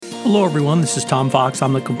Hello, everyone. This is Tom Fox.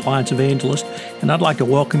 I'm the Compliance Evangelist, and I'd like to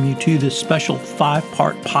welcome you to this special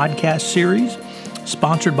 5-part podcast series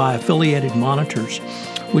sponsored by Affiliated Monitors,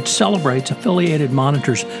 which celebrates Affiliated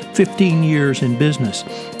Monitors' 15 years in business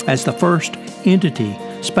as the first entity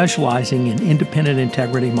specializing in independent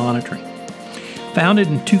integrity monitoring. Founded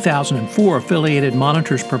in 2004, Affiliated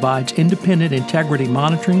Monitors provides independent integrity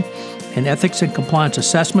monitoring and ethics and compliance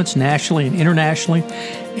assessments nationally and internationally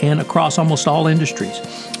and across almost all industries.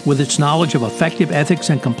 With its knowledge of effective ethics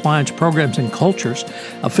and compliance programs and cultures,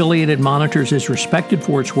 Affiliated Monitors is respected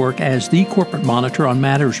for its work as the corporate monitor on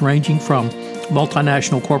matters ranging from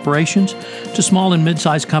multinational corporations to small and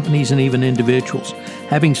mid-sized companies and even individuals.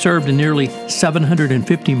 Having served in nearly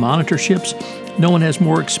 750 monitorships, no one has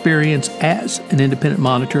more experience as an independent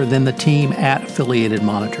monitor than the team at Affiliated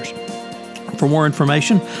Monitors. For more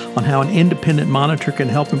information on how an independent monitor can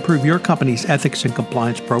help improve your company's ethics and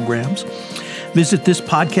compliance programs, visit this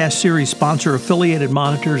podcast series sponsor, Affiliated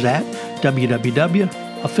Monitors, at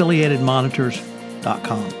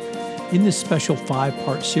www.affiliatedmonitors.com. In this special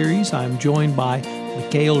 5-part series, I am joined by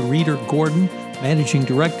Mikhail Reeder-Gordon, Managing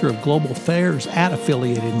Director of Global Affairs at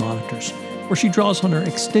Affiliated Monitors, where she draws on her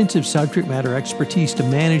extensive subject matter expertise to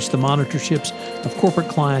manage the monitorships of corporate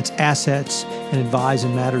clients' assets and advise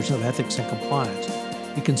in matters of ethics and compliance.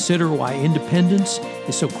 We consider why independence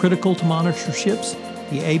is so critical to monitorships,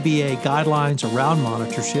 the ABA guidelines around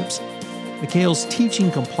monitorships, Mikhail's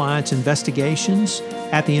teaching compliance investigations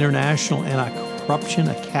at the International Anti-Corruption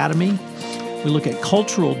Academy. We look at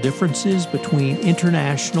cultural differences between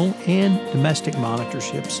international and domestic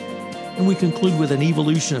monitorships, and we conclude with an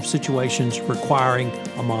evolution of situations requiring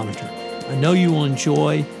a monitor. I know you will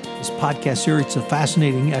enjoy this podcast series. It's a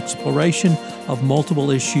fascinating exploration of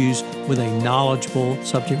multiple issues with a knowledgeable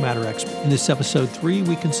subject matter expert. In this episode 3,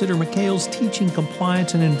 we consider Mikhail's teaching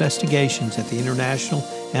compliance and investigations at the International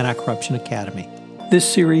Anti-Corruption Academy. This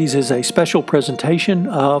series is a special presentation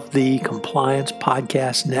of the Compliance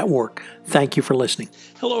Podcast Network. Thank you for listening.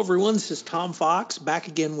 Hello, everyone. This is Tom Fox, back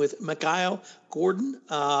again with Mikhail Gordon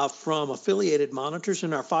from Affiliated Monitors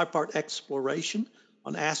in our 5-part exploration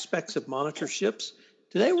on aspects of monitorships.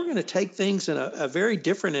 Today, we're going to take things in a very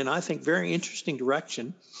different and I think very interesting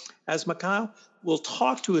direction, as Mikhail will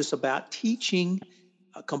talk to us about teaching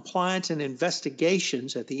compliance and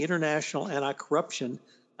investigations at the International Anti-Corruption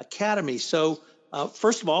Academy. So,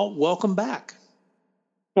 first of all, welcome back.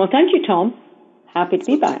 Well, thank you, Tom. Happy to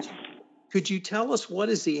be back. Could you tell us what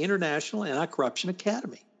is the International Anti-Corruption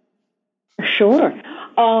Academy? Sure.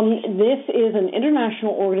 This is an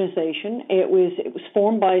international organization. It was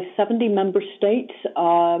formed by 70 member states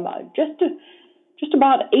just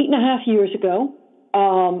about 8.5 years ago,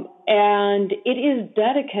 and it is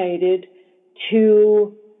dedicated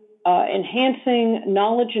to enhancing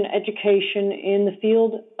knowledge and education in the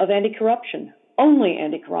field of anti-corruption. Only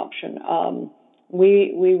anti-corruption.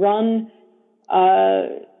 We run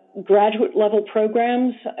graduate level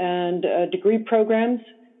programs and degree programs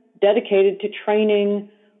dedicated to training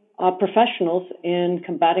professionals in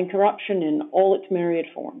combating corruption in all its myriad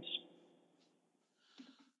forms.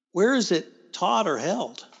 Where is it taught or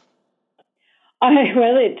held?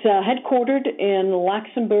 Well, it's headquartered in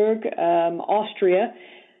Luxembourg, Austria.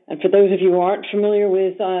 And for those of you who aren't familiar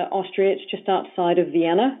with Austria, it's just outside of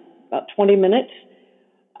Vienna, about 20 minutes.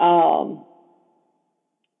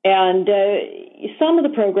 And some of the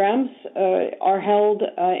programs are held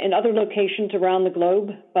in other locations around the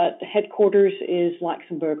globe, but headquarters is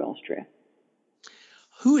Luxembourg, Austria.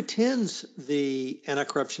 Who attends the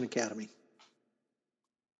Anti-Corruption Academy?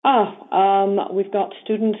 We've got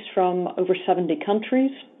students from over 70 countries,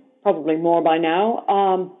 probably more by now.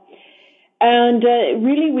 And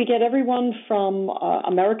really, we get everyone from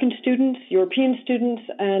American students, European students,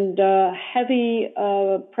 and heavy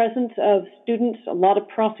presence of students, a lot of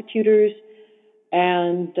prosecutors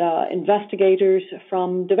and investigators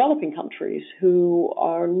from developing countries who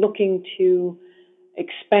are looking to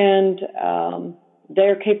expand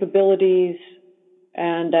their capabilities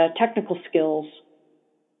and technical skills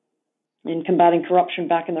in combating corruption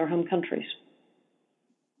back in their home countries.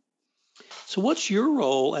 So what's your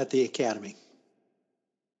role at the Academy?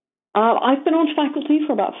 I've been on faculty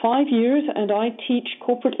for about 5 years, and I teach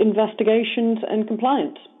corporate investigations and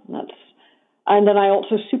compliance. And then I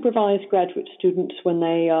also supervise graduate students when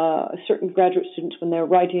certain graduate students when they're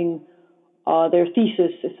writing their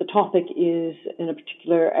thesis if the topic is in a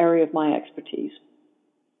particular area of my expertise.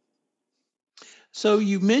 So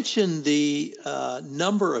you mentioned the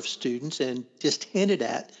number of students and just hinted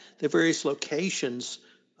at the various locations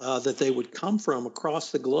that they would come from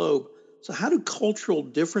across the globe. So how do cultural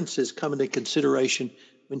differences come into consideration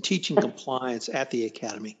when teaching compliance at the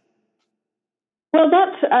Academy? Well,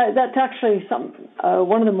 that's actually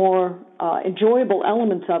one of the more enjoyable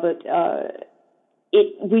elements of it.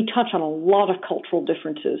 We touch on a lot of cultural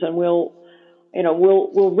differences, and we'll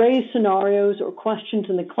raise scenarios or questions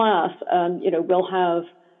in the class, and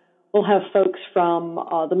we'll have folks from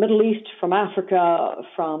the Middle East, from Africa,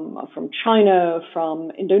 from China,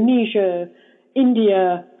 from Indonesia,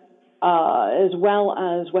 India, as well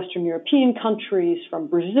as Western European countries, from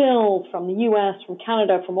Brazil, from the U.S., from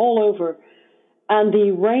Canada, from all over. And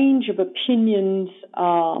the range of opinions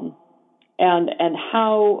and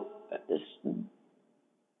how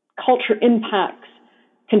culture impacts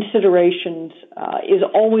considerations is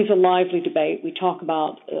always a lively debate. We talk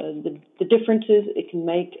about the differences it can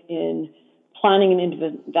make in planning an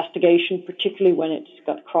investigation, particularly when it's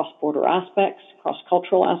got cross-border aspects,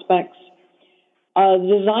 cross-cultural aspects.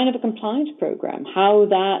 The design of a compliance program, how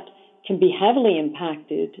that can be heavily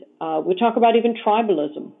impacted. We talk about even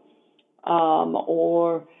tribalism.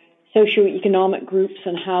 Or socioeconomic groups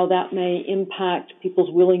and how that may impact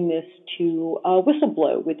people's willingness to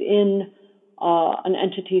whistleblow within an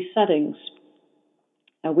entity's settings.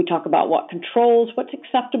 We talk about what controls, what's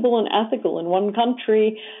acceptable and ethical in one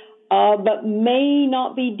country, but may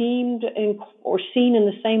not be deemed or seen in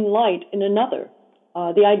the same light in another.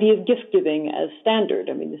 The idea of gift giving as standard.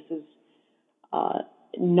 I mean, this is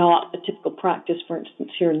not a typical practice, for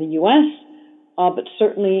instance, here in the U.S., but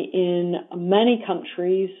certainly in many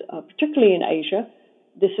countries, particularly in Asia,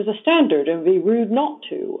 this is a standard, and it would be rude not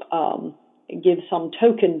to give some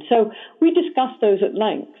token. So we discuss those at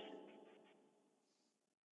length.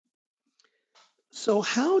 So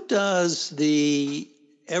how does the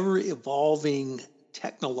ever-evolving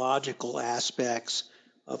technological aspects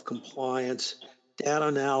of compliance, data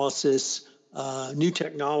analysis, new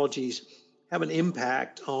technologies have an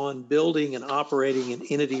impact on building and operating an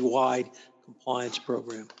entity-wide compliance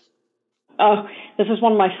program? This is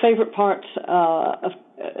one of my favorite parts of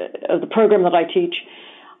the program that I teach,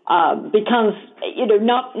 because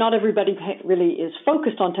not everybody really is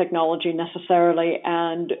focused on technology necessarily,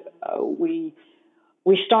 and we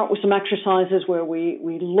start with some exercises where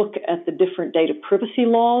we look at the different data privacy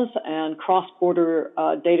laws and cross-border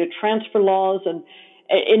data transfer laws, and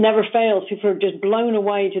it never fails. People are just blown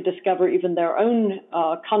away to discover even their own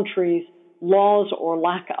country's laws or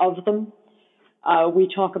lack of them. We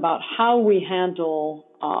talk about how we handle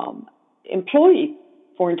employee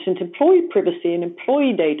privacy and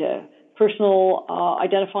employee data, personal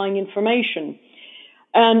identifying information.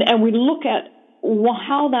 And we look at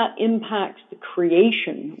how that impacts the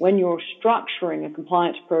creation when you're structuring a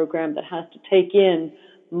compliance program that has to take in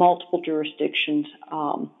multiple jurisdictions,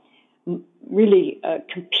 really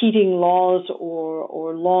competing laws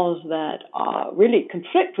or laws that really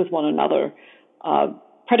conflict with one another,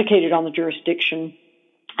 predicated on the jurisdiction.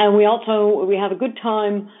 And we have a good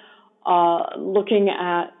time looking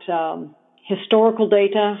at historical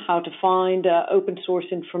data, how to find open source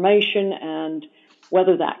information, and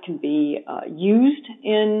whether that can be used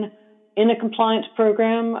in a compliance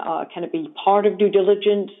program. Can it be part of due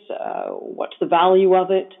diligence? What's the value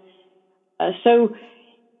of it? So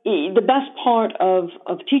the best part of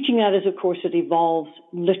teaching that is, of course, it evolves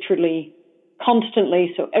literally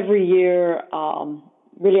constantly. So every year,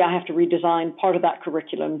 really, I have to redesign part of that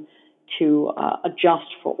curriculum to adjust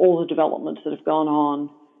for all the developments that have gone on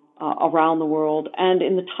around the world and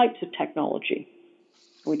in the types of technology.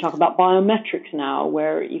 We talk about biometrics now,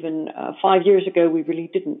 where even 5 years ago we really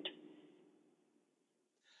didn't.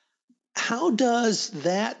 How does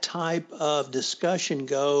that type of discussion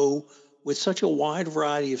go with such a wide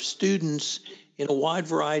variety of students in a wide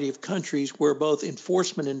variety of countries where both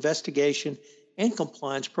enforcement, investigation, and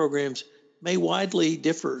compliance programs may widely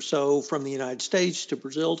differ? So from the United States to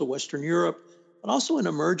Brazil to Western Europe, but also in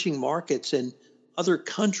emerging markets and other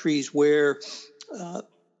countries where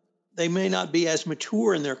they may not be as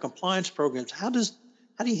mature in their compliance programs. How do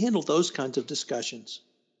you handle those kinds of discussions?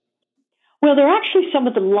 Well, they're actually some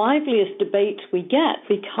of the liveliest debates we get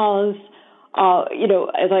because,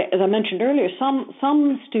 as I mentioned earlier,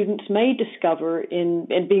 some students may discover in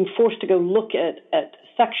being forced to go look at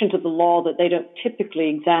sections of the law that they don't typically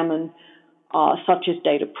examine, such as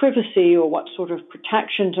data privacy or what sort of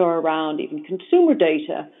protections are around even consumer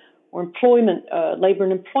data or employment, labor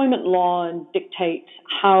and employment law, and dictates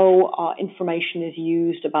how information is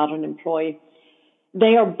used about an employee.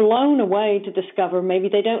 They are blown away to discover maybe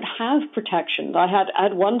they don't have protections. I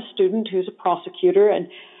had one student who's a prosecutor, and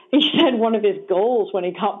he said one of his goals when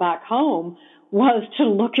he got back home was to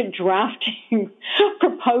look at drafting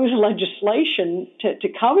proposed legislation to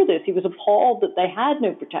cover this. He was appalled that they had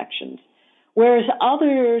no protections. Whereas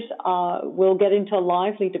others will get into a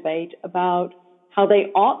lively debate about how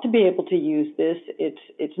they ought to be able to use this.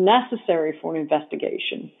 It's necessary for an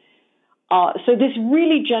investigation. So this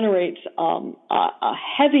really generates a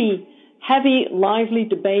heavy, lively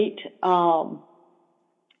debate,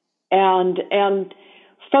 and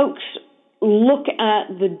folks look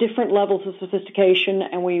at the different levels of sophistication,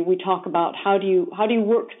 and we talk about how do you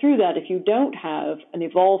work through that if you don't have an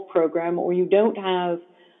evolved program or you don't have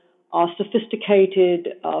sophisticated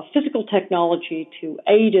physical technology to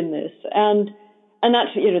aid in this, and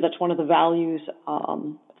that's one of the values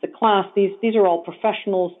of the class. These are all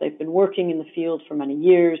professionals. They've been working in the field for many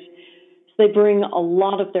years. So they bring a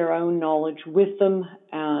lot of their own knowledge with them,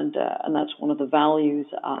 and that's one of the values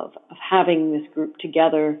of having this group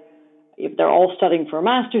together. They're all studying for a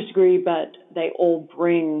master's degree, but they all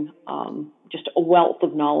bring just a wealth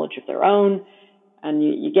of knowledge of their own, and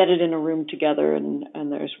you get it in a room together,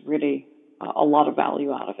 and there's really a lot of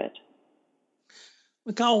value out of it.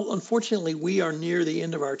 Mikhail, unfortunately, we are near the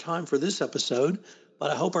end of our time for this episode, but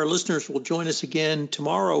I hope our listeners will join us again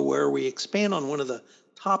tomorrow, where we expand on one of the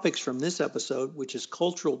topics from this episode, which is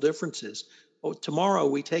cultural differences. Well, tomorrow,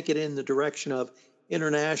 we take it in the direction of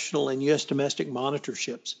international and U.S. domestic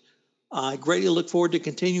monitorships. I greatly look forward to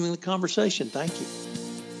continuing the conversation. Thank you.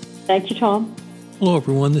 Thank you, Tom. Hello,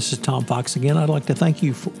 everyone. This is Tom Fox again. I'd like to thank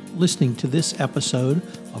you for listening to this episode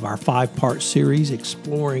of our 5-part series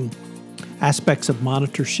exploring aspects of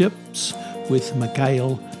monitorships with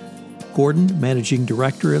Mikhail Gordon, Managing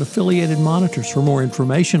Director at Affiliated Monitors. For more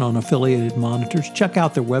information on Affiliated Monitors, check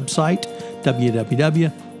out their website,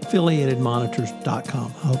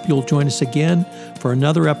 www.affiliatedmonitors.com. I hope you'll join us again for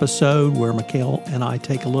another episode where Mikhail and I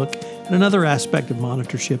take a look at another aspect of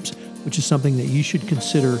monitorships, which is something that you should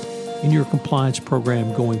consider in your compliance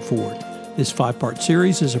program going forward. This 5-part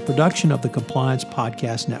series is a production of the Compliance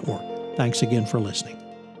Podcast Network. Thanks again for listening.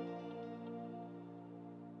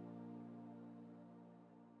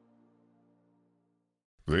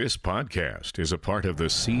 This podcast is a part of the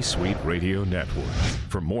C-Suite Radio Network.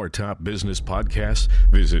 For more top business podcasts,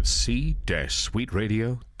 visit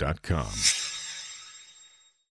c-suiteradio.com.